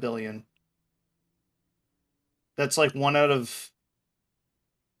half a billion. That's like one out of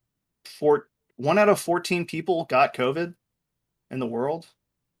 14 people got COVID in the world.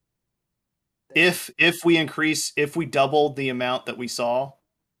 If we doubled the amount that we saw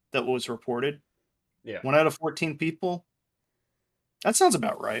that was reported, Yeah. 1 out of 14 people. That sounds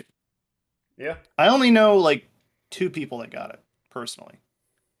about right. Yeah. I only know like 2 people that got it personally.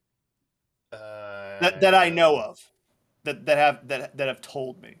 That I know of. That have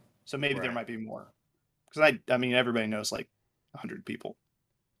told me. So maybe there might be more. Because I mean everybody knows like 100 people.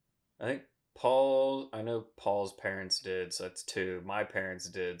 I think I know Paul's parents did, so that's 2. My parents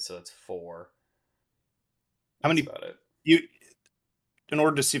did, so that's 4. How That's many about it. in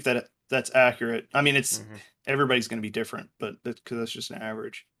order to see if that's accurate. I mean it's Mm-hmm. everybody's going to be different, but because that's just an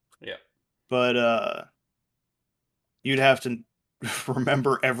average. Yeah. But you'd have to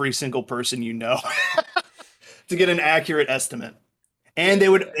remember every single person you know to get an accurate estimate. And they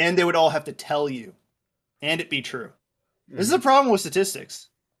would all have to tell you and it be true. Mm-hmm. This is the problem with statistics.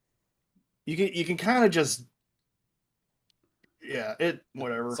 You can kind of just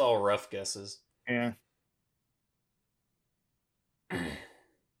whatever. It's all rough guesses. Yeah.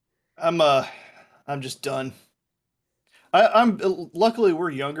 I'm just done. I'm luckily we're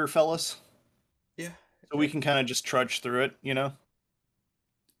younger fellas. Yeah. So we can kind of just trudge through it, you know?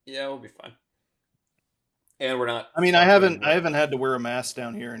 Yeah, we'll be fine. And we're not. I mean, I haven't had to wear a mask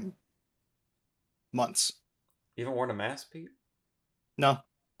down here in months. You haven't worn a mask, Pete? No,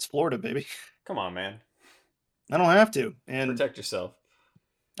 it's Florida, baby. Come on, man. I don't have to. And protect yourself.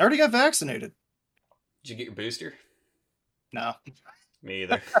 I already got vaccinated. Did you get your booster? No. Me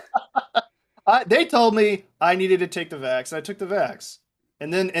either. They told me I needed to take the vax. I took the vax.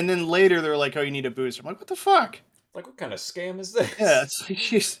 And then later they're like, "Oh, you need a booster." I'm like, "What the fuck?" Like, what kind of scam is this? Yeah, it's like,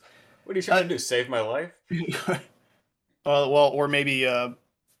 jeez. What are you trying to do? Save my life? Well, or maybe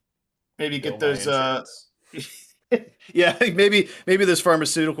get those yeah, maybe those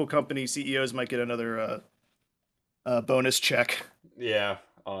pharmaceutical company CEOs might get another bonus check. Yeah,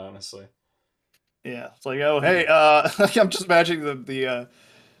 honestly. Yeah, it's like, oh hey, I'm just imagining the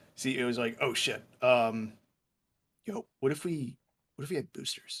CEO is like, oh shit, yo, what if we had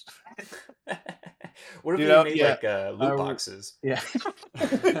boosters? What if we made like loot boxes? Yeah,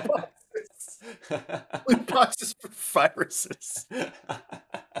 loot boxes for viruses.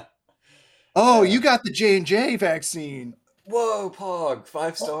 Oh, you got the J&J vaccine. Whoa, Pog,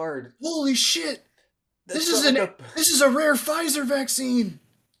 5-starred. Holy shit! This is a rare Pfizer vaccine.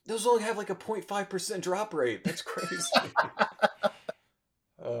 Those only have like a 0.5% drop rate. That's crazy.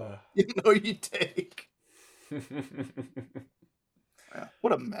 You know you take.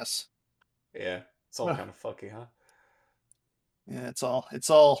 What a mess. Yeah, it's all kind of fucky, huh? Yeah, it's all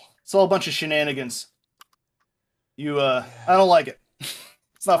a bunch of shenanigans. I don't like it.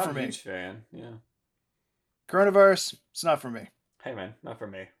 It's not for me. Huge fan. Yeah. Coronavirus, it's not for me. Hey man, not for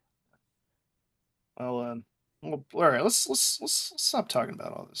me. Well, all right. Let's stop talking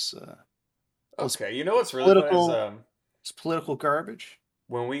about all this. Okay, you know what's really funny is it's political garbage.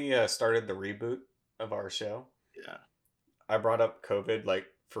 When we started the reboot of our show, yeah, I brought up COVID like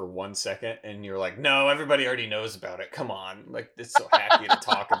for 1 second, and you're like, "No, everybody already knows about it. Come on, like it's so happy to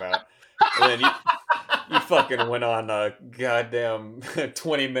talk about." And then you fucking went on a goddamn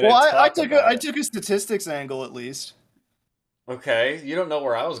 20-minute. Well, I took a statistics angle at least. Okay, you don't know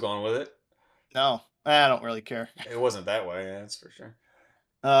where I was going with it. No, I don't really care. It wasn't that way, that's for sure.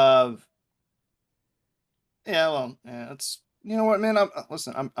 Yeah, well, yeah, that's you know what, man.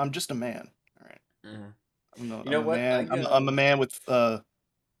 Listen. I'm just a man. All right. Hmm. You I'm know a what? man. I'm a man with a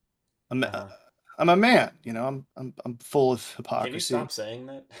ma- Uh-huh. I'm a man. You know, I'm full of Can you hypocrisy. stop saying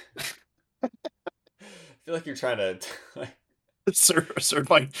that? I feel like you're trying to like, Assert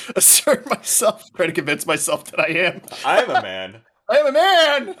myself, try to convince myself that I am. I am a man. I am a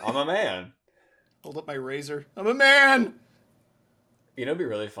man. I'm a man. Hold up my razor. I'm a man. You know, what'd be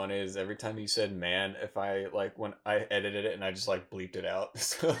really funny is every time you said "man," if I like when I edited it and I just like bleeped it out,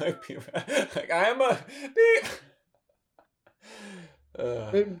 so like people like I am a beep.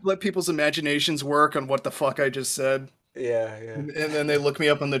 Uh, Let people's imaginations work on what the fuck I just said, yeah, and then they look me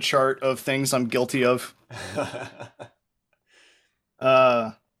up on the chart of things I'm guilty of. yeah.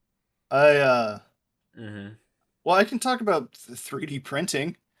 Uh, I Hmm. well, I can talk about 3D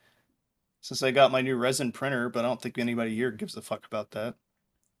printing since I got my new resin printer, but I don't think anybody here gives a fuck about that.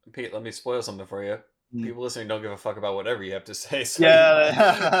 Pete, let me spoil something for you. Mm. People listening don't give a fuck about whatever you have to say, so you might.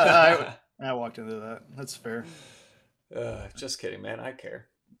 Yeah, I walked into that. That's fair. Just kidding, man. I care.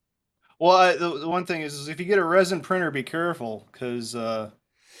 Well, the one thing is if you get a resin printer, be careful because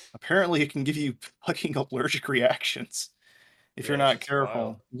apparently it can give you fucking allergic reactions if you're Yeah, not that's wild.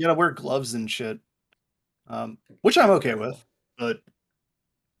 careful. You gotta wear gloves and shit, which I'm Be okay careful. with. But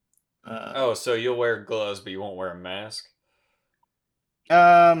uh, Oh, so you'll wear gloves, but you won't wear a mask?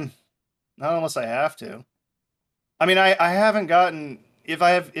 um, not unless I have to. I mean, I haven't gotten if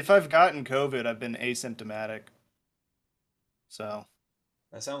I've gotten COVID, I've been asymptomatic. So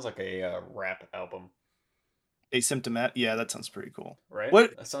That sounds like a rap album, asymptomatic, yeah, that sounds pretty cool. right?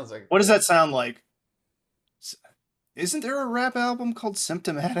 What That sounds like what does yeah. that sound like? Isn't there a rap album called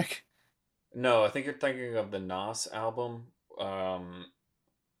Symptomatic? No, I think you're thinking of the Nas album. Um,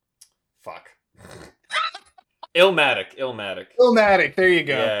 fuck. Illmatic, Illmatic. Illmatic. There you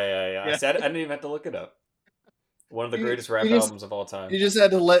go. Yeah. I Yeah. said I didn't even have to look it up. One of the You, greatest you rap just albums of all time. you just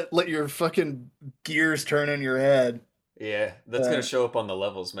had to let your fucking gears turn in your head. Yeah, that's gonna Uh, show up on the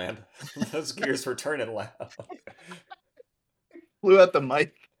levels, man. Those gears were turning loud. Blew out the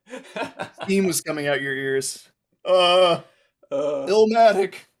mic. Steam was coming out your ears. Uh, uh,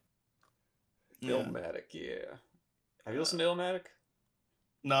 Illmatic. Yeah. Illmatic, yeah. Have you listened to Illmatic?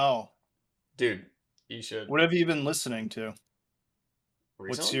 No. Dude, you should. What have you been listening to?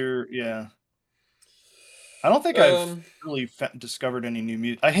 What's Recently? your yeah? I don't think I've Um, really discovered any new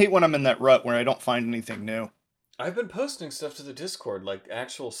music. I hate when I'm in that rut where I don't find anything new. I've been posting stuff to the Discord, like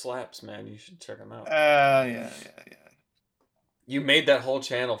actual slaps, man. You should check them out. Yeah. You made that whole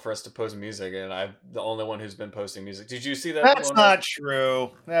channel for us to post music, and I'm the only one who's been posting music. Did you see that That's one? not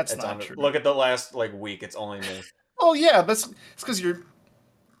true. That's It's not on. true. Look at the last like week. It's only me. Oh yeah, but it's because you're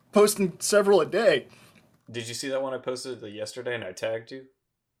posting several a day. Did you see that one I posted yesterday and I tagged you?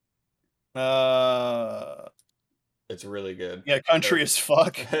 Uh, It's really good. yeah, Uh, country as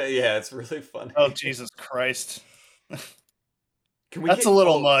fuck. yeah, it's really funny. Oh Jesus Christ, Can we that's get? a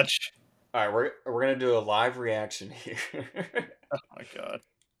little Oh, much. all right. We're gonna do a live reaction here. Oh my God,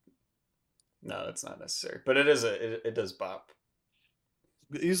 No, that's not necessary, but it is it does bop.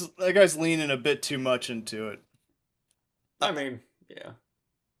 that guy's leaning a bit too much into it. I mean, yeah,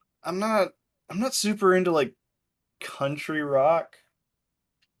 I'm not. I'm not super into like country rock.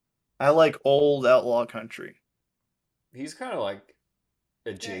 I like old outlaw country. he's kind of like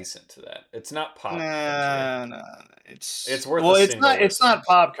Eh, adjacent to that. It's not pop country. nah. It's worth a It's single not. It's listen. not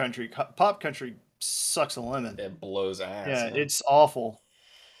pop country. Pop country sucks a lemon. It blows ass. Yeah, Yeah. it's awful.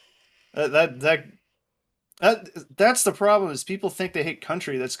 That that that that's the problem is people think they hate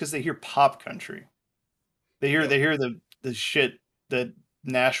country. That's because they hear pop country. Yep. They hear the shit that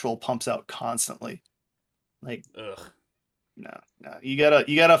Nashville pumps out constantly. Like Ugh. no. You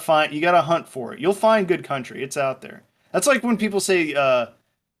gotta hunt for it. You'll find good country. It's out there. That's like when people say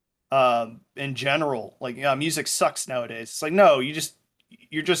in general, like yeah, music sucks nowadays. It's like no,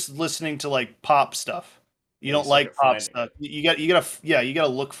 you're just listening to like pop stuff. You Yeah, you don't suck like at pop finding stuff. it. You gotta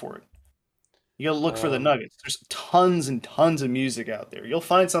look for it. You gotta look for the Um, nuggets. There's tons and tons of music out there. You'll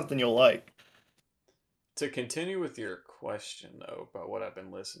find something you'll like. to continue with your question though about what I've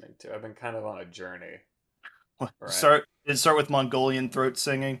been listening to, I've been kind of on a journey. Right. Did it start with Mongolian throat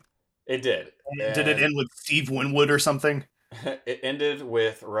singing? It did, Did it and end with Steve Winwood or something? it ended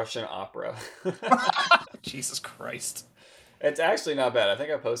with Russian opera. Jesus Christ. It's actually not bad. I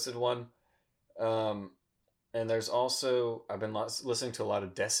think I posted one. Um, and there's also I've been listening to a lot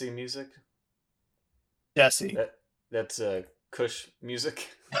of Desi music. Jesse. That that's Kush music,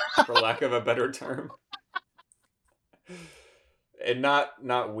 for lack of a better term, and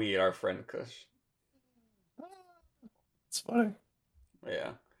not weed. Our friend Kush. It's funny.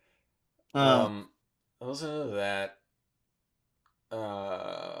 Yeah. Oh. Um, I listen to that.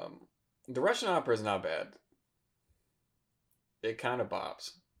 Um, the Russian opera is not bad. It kind of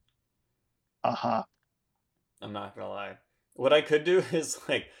bops. Aha. I'm not gonna lie. What I could do is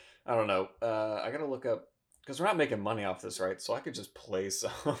like, I don't know. I gotta look up because we're not making money off this, right? So I could just play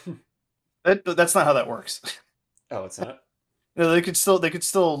some. That's not how that works. Oh, it's not. No, they You could can still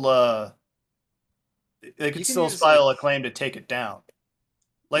use like file a claim to take it down.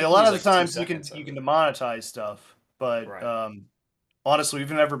 Like you a can lot use of the like two times seconds you of can it. demonetize stuff, but Right. honestly,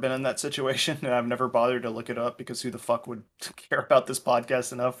 we've never been in that situation, and I've never bothered to look it up because who the fuck would care about this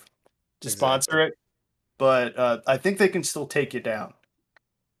podcast enough to Exactly. sponsor it? But I think they can still take you down.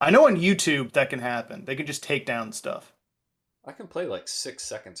 I know on YouTube that can happen. They can just take down stuff. I can play like 6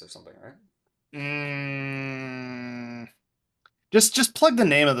 seconds or something, right? Mm, just plug the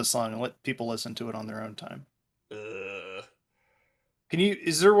name of the song and let people listen to it on their own time. Ugh. Can you?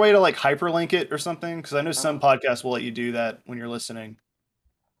 Is there a way to like hyperlink it or something? Because I know some Uh, podcasts will let you do that when you're listening.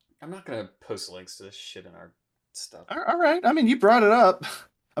 I'm not gonna post links to this shit in our stuff. All right. I mean, you brought it up.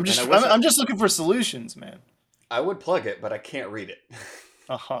 I'm And I just wish I'm just looking for solutions, man. I would plug it, but I can't read it.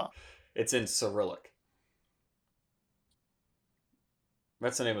 Uh-huh. It's in Cyrillic.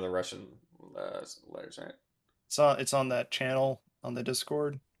 That's the name of the Russian letters, right? It's on that channel on the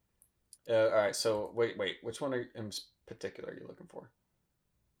Discord. All right. So wait. Which one in particular are you looking for?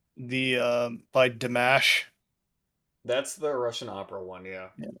 The by Dimash. That's the Russian opera one, yeah.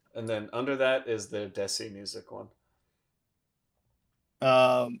 Yeah. And then under that is the Desi music one.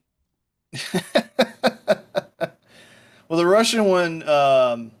 Um well, the Russian one,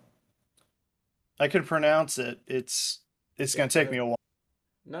 I could pronounce it. It's Yeah, gonna go take me ahead. a while.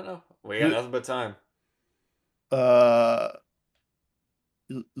 No. We got nothing but time. Uh,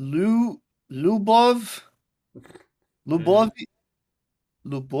 Lu Lubov Mm-hmm. Lubov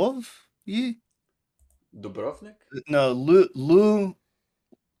Lubov? Yeah. Dubrovnik? No,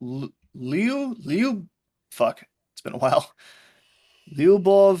 Leo. Fuck, it's been a while.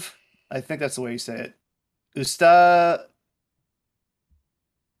 Lyubov. I think that's the way you say it. Usta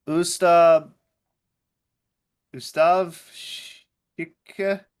Usta Ustavshik.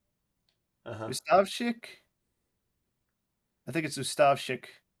 Uh-huh. Ustavshik. I think it's Ustavshik.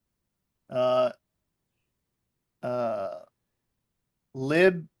 Uh, uh,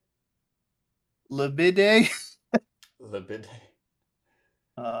 Lib Libide. Libid.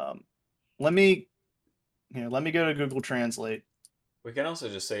 Um, let me let me go to Google Translate. We can also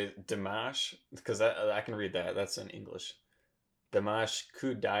just say Dimash, because I can read that. That's in English. Dimash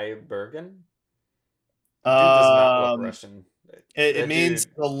Kudaibergen? Dude does not look Um, Russian. it That means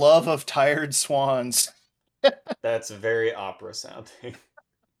dude, the love of tired swans. that's very opera sounding.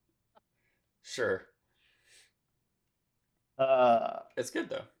 Sure. Uh, It's good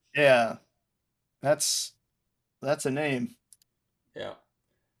though. yeah, that's that's a name. Yeah.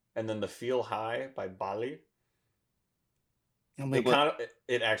 And then the Feel High by Bali. Let me It look. kind of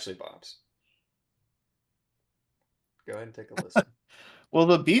it actually bops. Go ahead and take a listen. Well,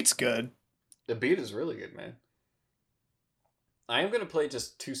 the beat's good. The beat is really good, man. I am gonna play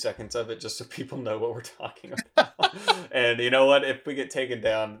just 2 seconds of it just so people know what we're talking about. And you know what? If we get taken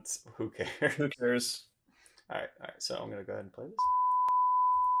down, who cares? Who cares? All right. So I'm gonna go ahead and play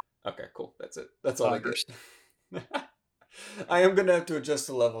this. Okay, cool. That's it. That's all they get. Poggers. I am gonna have to adjust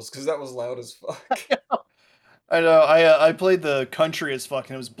the levels because that was loud as fuck. I know. I played the country as fuck,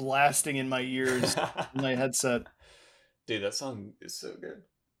 and it was blasting in my ears, in my headset. Dude, that song is so good.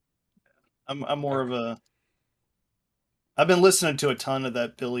 I'm more of Okay. a. I've been listening to a ton of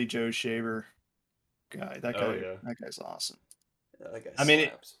that Billy Joe Shaver guy. Oh yeah. That guy's awesome. Yeah, that guy I mean,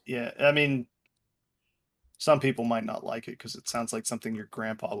 slaps. yeah. I mean, some people might not like it because it sounds like something your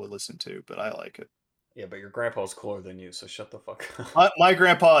grandpa would listen to, but I like it. Yeah, but your grandpa's cooler than you, so shut the fuck up. My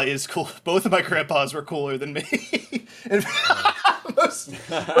grandpa is cool. Both of my grandpas were cooler than me. And Uh,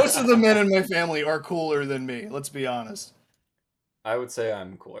 most of the men in my family are cooler than me. Let's be honest. I would say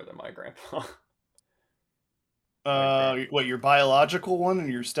I'm cooler than my grandpa. My grand What, your biological one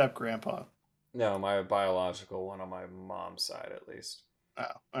and your step grandpa? No, my biological one on my mom's side at least. Oh,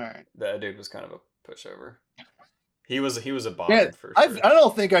 all right. That dude was kind of a pushover. He was a Yeah, bottom for sure. I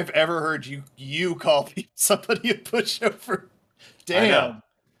don't think I've ever heard you call somebody a pushover. I know. Damn.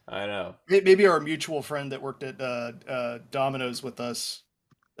 I know. Maybe our mutual friend that worked at Domino's with us.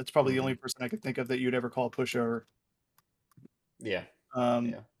 That's probably the Hmm. only person I could think of that you'd ever call a pushover. Yeah. Um,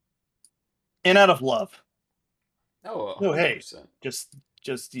 Yeah. and out of love. Oh, No hate. 100%. Just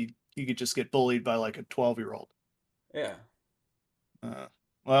you could just get bullied by like a 12-year-old. Yeah. Uh,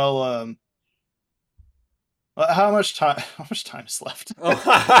 well, How much time? How much time is left?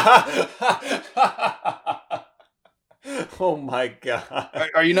 Oh my god.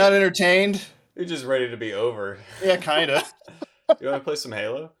 Are you not entertained? You're just ready to be over. Yeah, kind of. You want to play some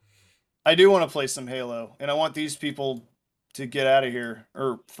Halo? I do want to play some Halo, and I want these people to get out of here,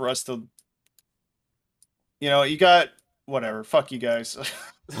 or for us to, you got whatever. Fuck you guys.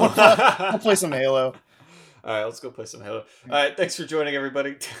 I'll play some Halo. All right, let's go play some Halo. All right, thanks for joining,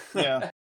 everybody. Yeah.